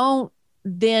don't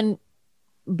then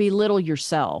belittle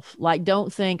yourself. Like,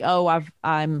 don't think, oh,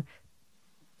 I'm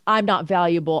not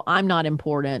valuable, I'm not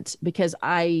important, because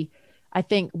I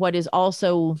think what is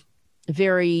also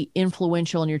very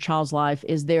influential in your child's life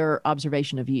is their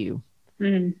observation of you.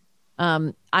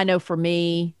 I know for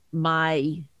me,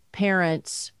 my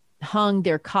parents hung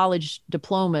their college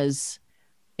diplomas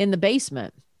in the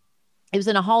basement. It was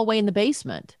in a hallway in the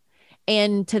basement.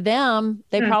 And to them,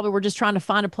 they probably were just trying to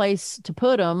find a place to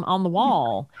put them on the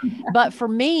wall. But for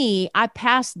me, I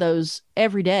passed those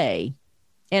every day.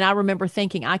 And I remember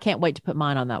thinking, I can't wait to put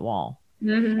mine on that wall.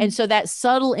 And so that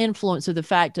subtle influence of the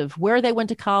fact of where they went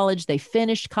to college, they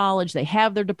finished college, they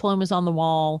have their diplomas on the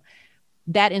wall,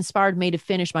 that inspired me to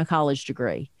finish my college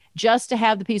degree, just to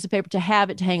have the piece of paper, to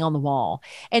have it to hang on the wall.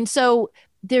 And so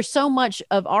there's so much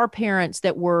of our parents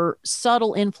that were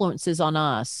subtle influences on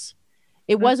us.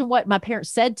 It wasn't what my parents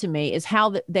said to me, is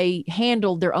how they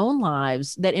handled their own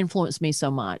lives that influenced me so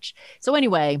much. So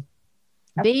anyway,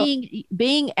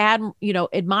 admiring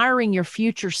your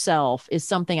future self is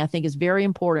something I think is very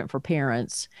important for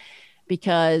parents,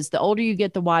 because the older you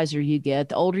get, the wiser you get.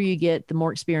 The older you get, the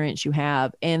more experience you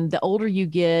have. And the older you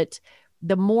get,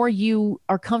 the more you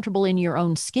are comfortable in your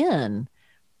own skin.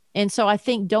 And so I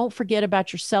think don't forget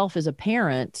about yourself as a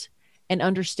parent, and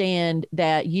understand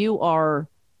that you are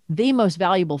the most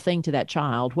valuable thing to that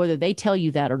child, whether they tell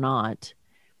you that or not.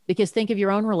 Because think of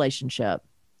your own relationship.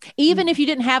 Even if you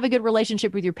didn't have a good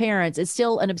relationship with your parents, it's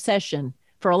still an obsession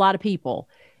for a lot of people.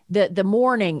 The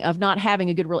mourning of not having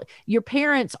a good your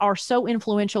parents are so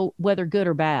influential, whether good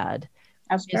or bad.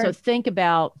 That's true. And so think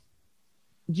about,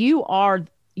 you're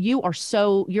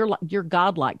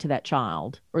godlike to that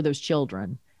child or those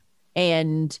children.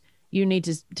 And you need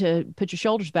to put your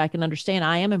shoulders back and understand,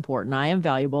 I am important. I am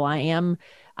valuable.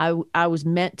 I was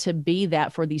meant to be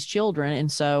that for these children.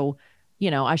 And so,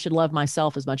 I should love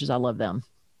myself as much as I love them.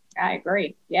 I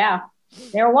agree. Yeah.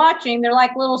 They're watching. They're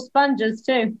like little sponges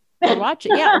too. They're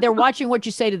watching. Yeah. They're watching what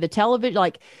you say to the television.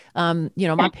 Like,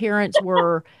 my parents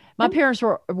were My parents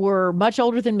were much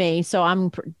older than me, so I'm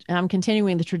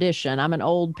continuing the tradition. I'm an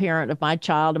old parent of my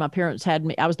child, and my parents had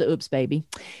me. I was the oops baby,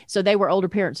 so they were older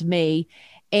parents of me,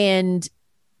 and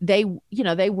they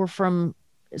were from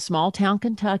small town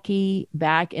Kentucky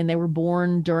back, and they were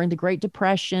born during the Great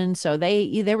Depression, so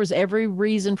there was every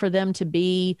reason for them to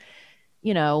be,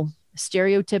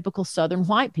 stereotypical Southern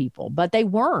white people, but they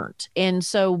weren't, and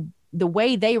so the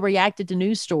way they reacted to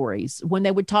news stories when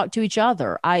they would talk to each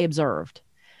other, I observed.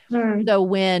 So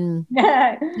when,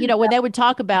 when they would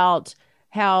talk about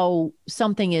how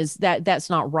something is that's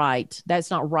not right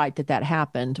that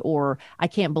happened, or I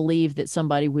can't believe that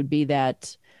somebody would be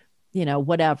that,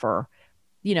 whatever,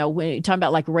 when you're talking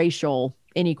about like racial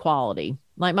inequality,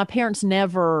 like my parents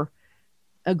never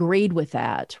agreed with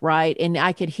that. Right. And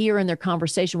I could hear in their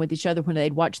conversation with each other when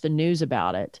they'd watch the news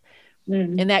about it.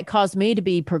 And that caused me to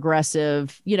be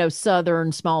progressive,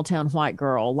 Southern small town white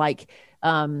girl. Like,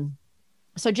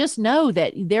 so just know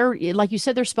that they're, like you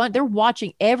said, they're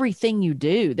watching everything you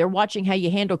do. They're watching how you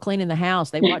handle cleaning the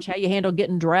house. They watch how you handle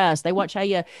getting dressed. They watch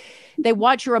they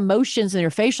watch your emotions and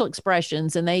your facial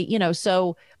expressions. And they,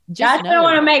 so just I don't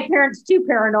want to make parents too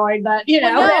paranoid, but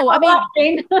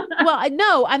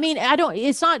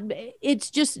it's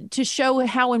just to show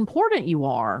how important you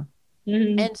are.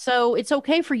 And so it's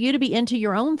okay for you to be into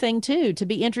your own thing too, to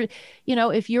be interested.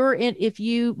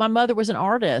 My mother was an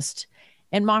artist,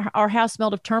 and our house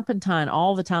smelled of turpentine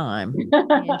all the time,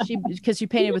 because she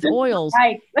painted with oils.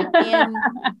 Right.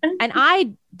 and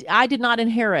I did not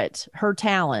inherit her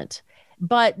talent,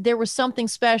 but there was something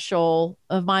special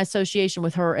of my association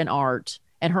with her and art,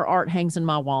 and her art hangs in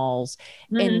my walls.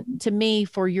 And to me,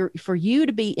 for you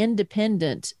to be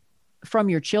independent from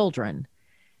your children,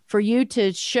 for you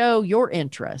to show your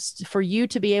interest, for you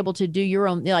to be able to do your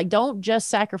own, like, don't just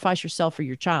sacrifice yourself for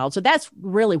your child. So that's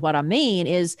really what I mean,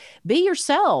 is be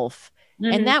yourself.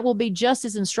 And that will be just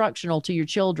as instructional to your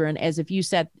children as if you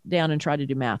sat down and tried to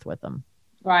do math with them.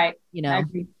 Right.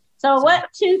 So what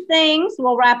two things,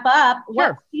 we'll wrap up. Sure.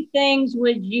 What two things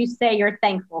would you say you're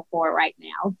thankful for right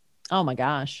now? Oh my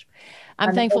gosh.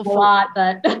 I'm thankful for a lot,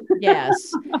 but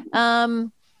yes.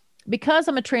 Because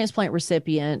I'm a transplant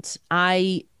recipient,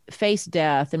 I faced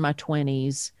death in my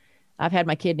 20s. I've had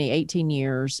my kidney 18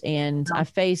 years, and I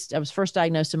was first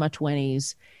diagnosed in my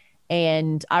 20s.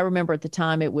 And I remember at the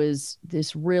time it was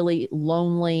this really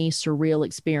lonely, surreal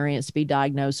experience to be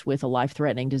diagnosed with a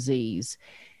life-threatening disease.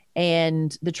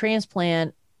 And the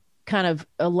transplant kind of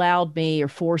allowed me, or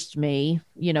forced me,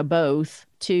 both,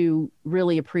 to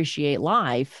really appreciate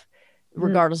life,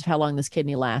 regardless of how long this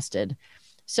kidney lasted.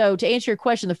 So to answer your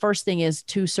question, the first thing is,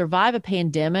 to survive a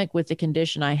pandemic with the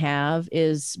condition I have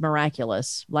is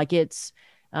miraculous. Like, it's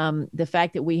the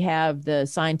fact that we have the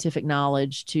scientific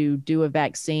knowledge to do a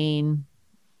vaccine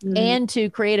and to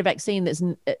create a vaccine that's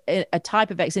a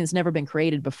type of vaccine that's never been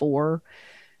created before.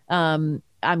 I'm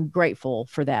grateful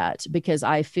for that, because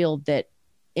I feel that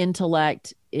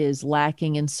intellect is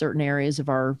lacking in certain areas of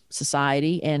our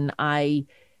society. And I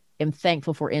am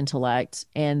thankful for intellect,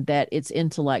 and that it's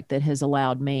intellect that has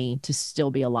allowed me to still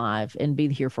be alive and be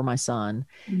here for my son.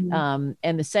 And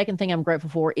the second thing I'm grateful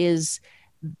for is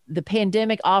the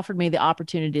pandemic offered me the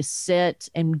opportunity to sit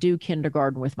and do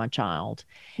kindergarten with my child.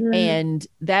 And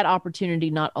that opportunity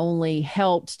not only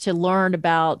helped to learn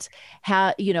about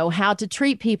how to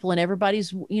treat people, and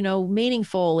everybody's,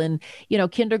 meaningful, and,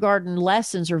 kindergarten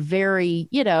lessons are very,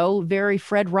 very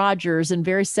Fred Rogers and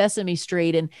very Sesame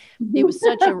Street. And it was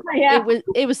such a,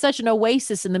 it was such an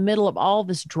oasis in the middle of all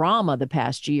this drama the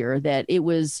past year, that it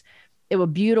was a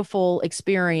beautiful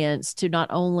experience to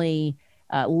not only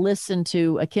listen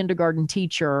to a kindergarten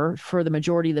teacher for the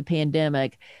majority of the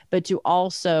pandemic, but to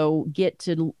also get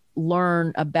to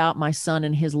learn about my son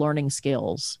and his learning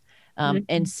skills,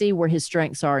 and see where his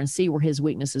strengths are and see where his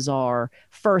weaknesses are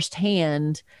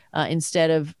firsthand,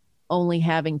 instead of only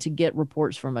having to get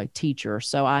reports from a teacher.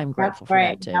 So I'm grateful for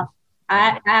that too.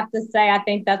 I have to say, I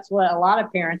think that's what a lot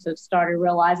of parents have started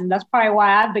realizing. That's probably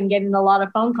why I've been getting a lot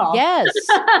of phone calls. Yes.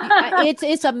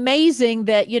 It's amazing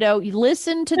that, you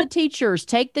listen to the teachers,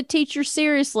 take the teachers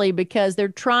seriously, because they're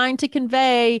trying to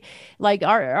convey, like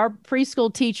our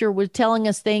preschool teacher was telling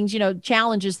us things,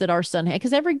 challenges that our son had,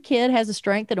 because every kid has a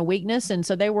strength and a weakness. And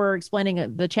so they were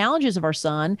explaining the challenges of our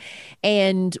son.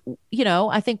 And,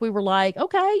 I think we were like,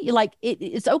 okay, like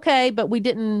it's okay, but we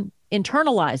didn't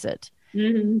internalize it.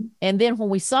 And then when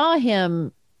we saw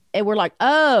him, and we're like,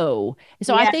 oh,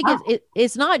 so I think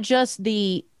it's not just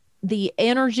the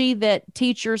energy that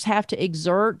teachers have to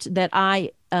exert that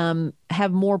I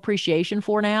have more appreciation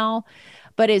for now,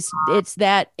 but it's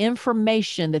that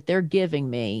information that they're giving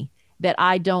me that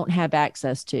I don't have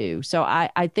access to. So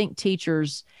I think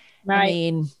teachers Right. I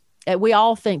mean, we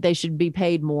all think they should be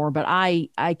paid more, but I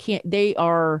can't. They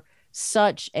are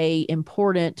such a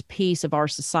important piece of our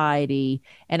society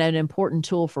and an important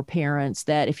tool for parents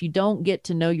that if you don't get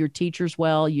to know your teachers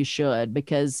well, you should,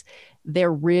 because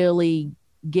they're really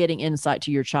getting insight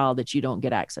to your child that you don't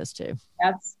get access to.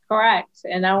 That's correct.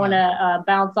 And I want to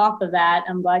bounce off of that.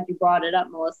 I'm glad you brought it up,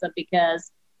 Melissa,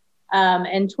 because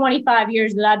in 25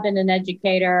 years that I've been an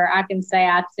educator, I can say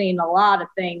I've seen a lot of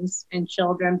things in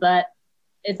children, but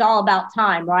it's all about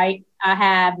time, right? I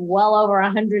have well over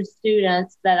 100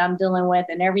 students that I'm dealing with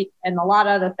and a lot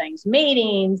of other things,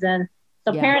 meetings. And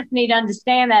so parents need to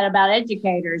understand that about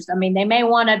educators. I mean, they may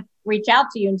want to reach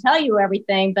out to you and tell you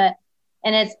everything,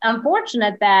 and it's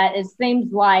unfortunate that it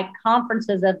seems like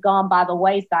conferences have gone by the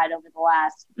wayside over the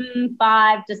last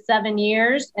 5 to 7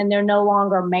 years, and they're no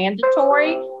longer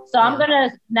mandatory. So I'm going to,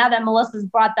 now that Melissa's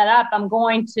brought that up, I'm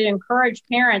going to encourage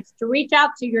parents to reach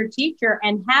out to your teacher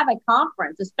and have a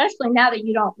conference, especially now that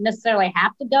you don't necessarily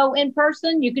have to go in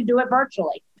person. You can do it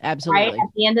virtually. Absolutely. Right? At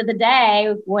the end of the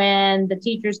day, when the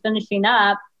teacher's finishing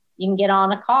up, you can get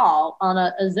on a call, on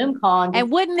a Zoom call. And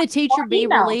wouldn't the teacher be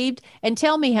relieved? And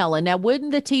tell me, Helen, now,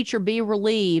 wouldn't the teacher be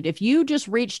relieved if you just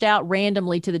reached out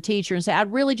randomly to the teacher and said,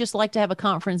 I'd really just like to have a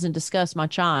conference and discuss my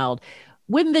child?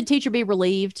 Wouldn't the teacher be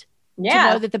relieved to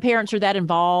know that the parents are that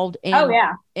involved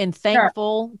and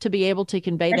thankful to be able to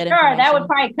convey that information? That would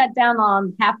probably cut down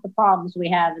on half the problems we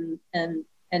have in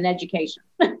education.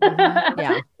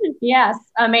 Yeah. Yes.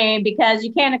 I mean, because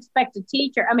you can't expect a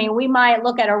teacher. I mean, we might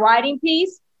look at a writing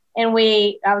piece. And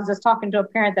I was just talking to a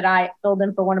parent that I filled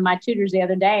in for one of my tutors the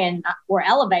other day, and we're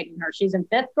elevating her. She's in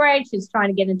 5th grade. She's trying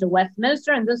to get into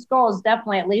Westminster, and this girl is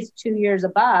definitely at least 2 years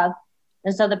above.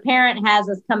 And so the parent has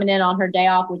us coming in on her day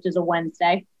off, which is a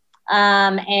Wednesday.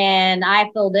 And I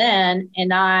filled in,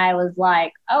 and I was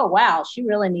like, oh, wow, she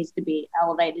really needs to be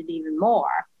elevated even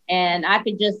more. And I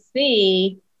could just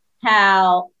see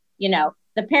how,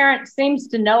 the parent seems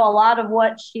to know a lot of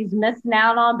what she's missing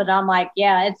out on, but I'm like,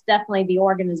 yeah, it's definitely the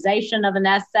organization of an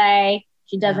essay.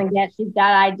 She's got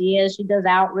ideas. She does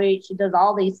outreach. She does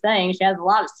all these things. She has a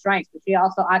lot of strengths, but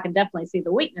I can definitely see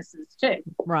the weaknesses too.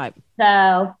 Right.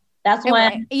 So that's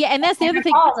when. Yeah. And that's the other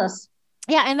thing.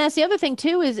 Yeah. And that's the other thing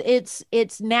too, is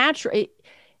it's natural.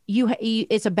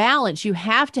 It's a balance. You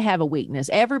have to have a weakness.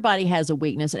 Everybody has a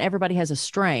weakness and everybody has a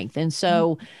strength. And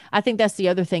so I think that's the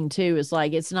other thing too, is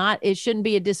like, it shouldn't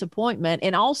be a disappointment.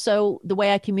 And also the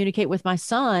way I communicate with my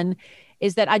son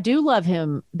is that I do love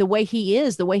him the way he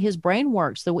is, the way his brain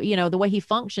works, the way he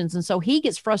functions. And so he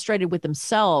gets frustrated with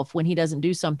himself when he doesn't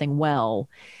do something well.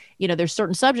 There's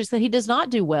certain subjects that he does not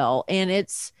do well. And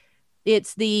it's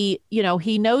the,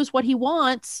 he knows what he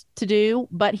wants to do,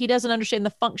 but he doesn't understand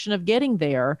the function of getting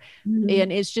there. Mm-hmm.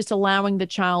 And it's just allowing the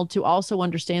child to also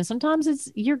understand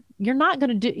sometimes you're not going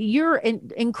to do, you're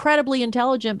incredibly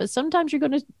intelligent, but sometimes you're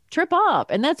going to trip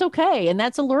up, and that's okay. And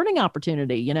that's a learning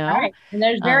opportunity, Right. And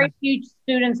there's very few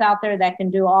students out there that can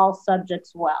do all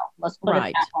subjects well. Let's put it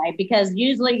that way, because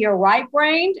usually you're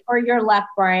right-brained or you're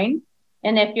left-brained.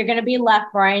 And if you're going to be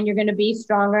left brain, you're going to be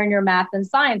stronger in your math and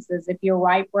sciences. If you're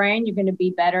right brain, you're going to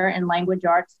be better in language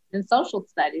arts and social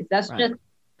studies. That's just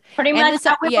pretty much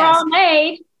how we were all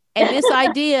made. And this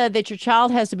idea that your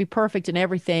child has to be perfect in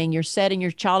everything, you're setting your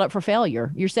child up for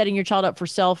failure. You're setting your child up for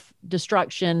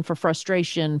self-destruction, for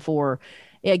frustration,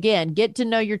 get to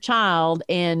know your child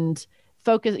and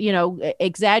focus,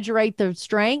 exaggerate the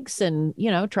strengths and,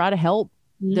 try to help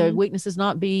the weaknesses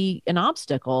not be an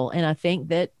obstacle. And I think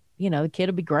that, the kid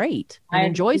will be great and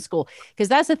enjoy school. Because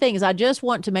that's the thing, is I just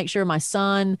want to make sure my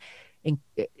son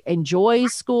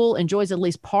enjoys school, enjoys at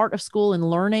least part of school and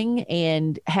learning,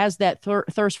 and has that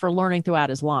thirst for learning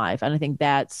throughout his life. And I think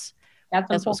that's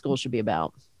what school should be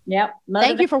about. Yep.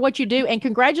 Thank you for what you do. And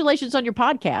congratulations on your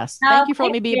podcast. Thank you for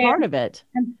letting me be a part of it.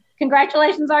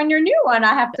 Congratulations on your new one.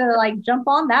 I have to jump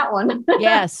on that one.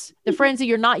 Yes. The Frenzy.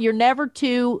 You're never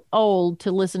too old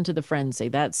to listen to the Frenzy.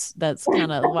 That's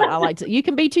kind of what I like to, you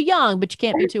can be too young, but you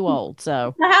can't be too old.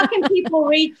 So how can people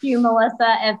reach you,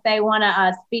 Melissa, if they want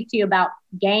to speak to you about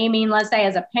gaming, let's say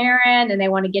as a parent, and they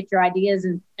want to get your ideas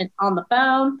on the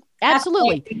phone?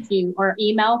 Absolutely. You or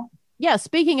email. Yeah.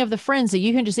 Speaking of the Frenzy,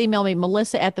 you can just email me,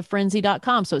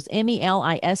 melissa@thefrenzy.com. So it's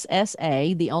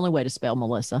MELISSA, the only way to spell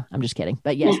Melissa. I'm just kidding.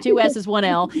 But yes, 2 S's, 1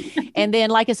 L. And then,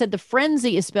 like I said, the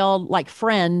Frenzy is spelled like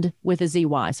friend with a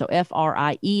ZY. So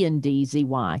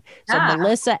FRIENDZY. So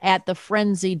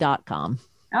melissa@thefrenzy.com.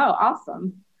 Oh,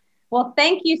 awesome. Well,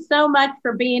 thank you so much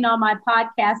for being on my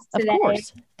podcast today. Of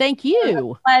course. Thank you. It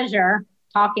was a pleasure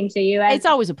talking to you. It's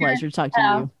always a pleasure to talk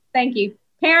to you. Thank you.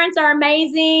 Parents are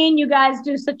amazing. You guys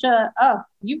do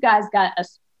you guys got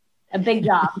a big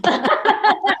job.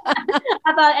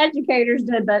 I thought educators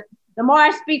did, but the more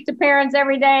I speak to parents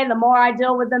every day, the more I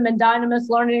deal with them in Dynamis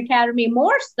Learning Academy,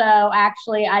 more so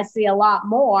actually I see a lot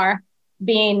more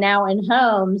being now in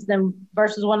homes than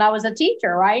versus when I was a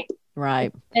teacher, right?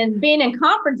 Right. And being in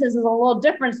conferences is a little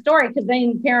different story because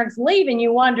then parents leave and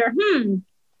you wonder,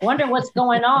 wonder what's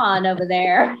going on over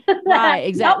there. Right,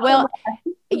 exactly. Well,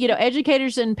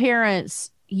 educators and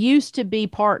parents used to be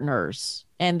partners,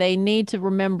 and they need to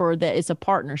remember that it's a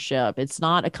partnership. It's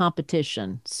not a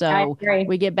competition. So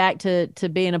we get back to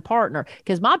being a partner,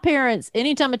 because my parents,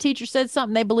 anytime a teacher said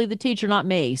something, they believe the teacher, not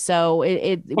me. So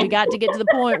we got to get to the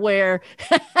point where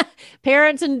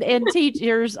parents and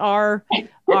teachers are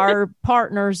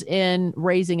partners in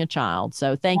raising a child.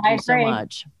 So thank you so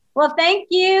much. Well, thank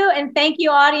you. And thank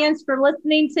you, audience, for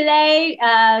listening today.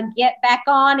 Get back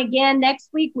on again next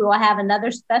week. We will have another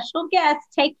special guest.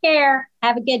 Take care.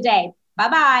 Have a good day.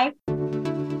 Bye-bye.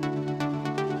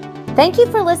 Thank you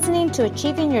for listening to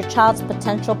Achieving Your Child's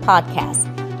Potential podcast.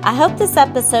 I hope this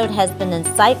episode has been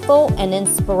insightful and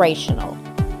inspirational.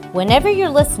 Whenever you're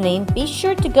listening, be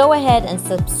sure to go ahead and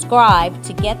subscribe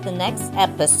to get the next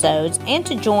episodes and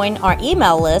to join our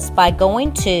email list by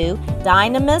going to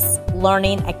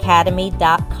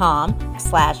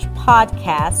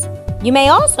dynamislearningacademy.com/podcast. You may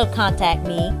also contact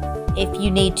me if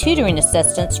you need tutoring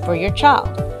assistance for your child.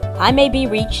 I may be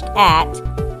reached at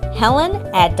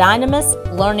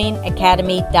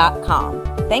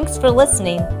helen@dynamislearningacademy.com. Thanks for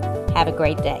listening. Have a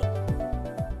great day.